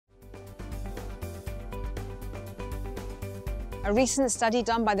A recent study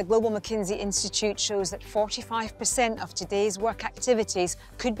done by the Global McKinsey Institute shows that 45% of today's work activities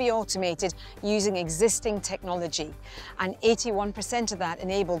could be automated using existing technology, and 81% of that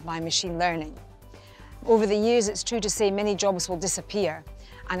enabled by machine learning. Over the years, it's true to say many jobs will disappear,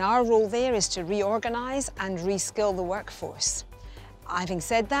 and our role there is to reorganise and reskill the workforce. Having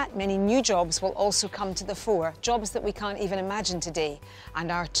said that, many new jobs will also come to the fore, jobs that we can't even imagine today,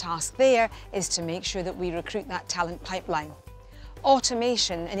 and our task there is to make sure that we recruit that talent pipeline.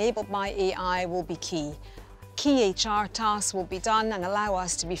 Automation enabled by AI will be key. Key HR tasks will be done and allow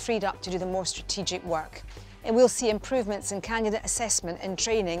us to be freed up to do the more strategic work. And we'll see improvements in candidate assessment and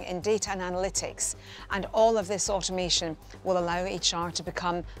training in data and analytics. And all of this automation will allow HR to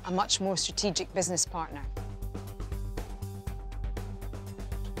become a much more strategic business partner.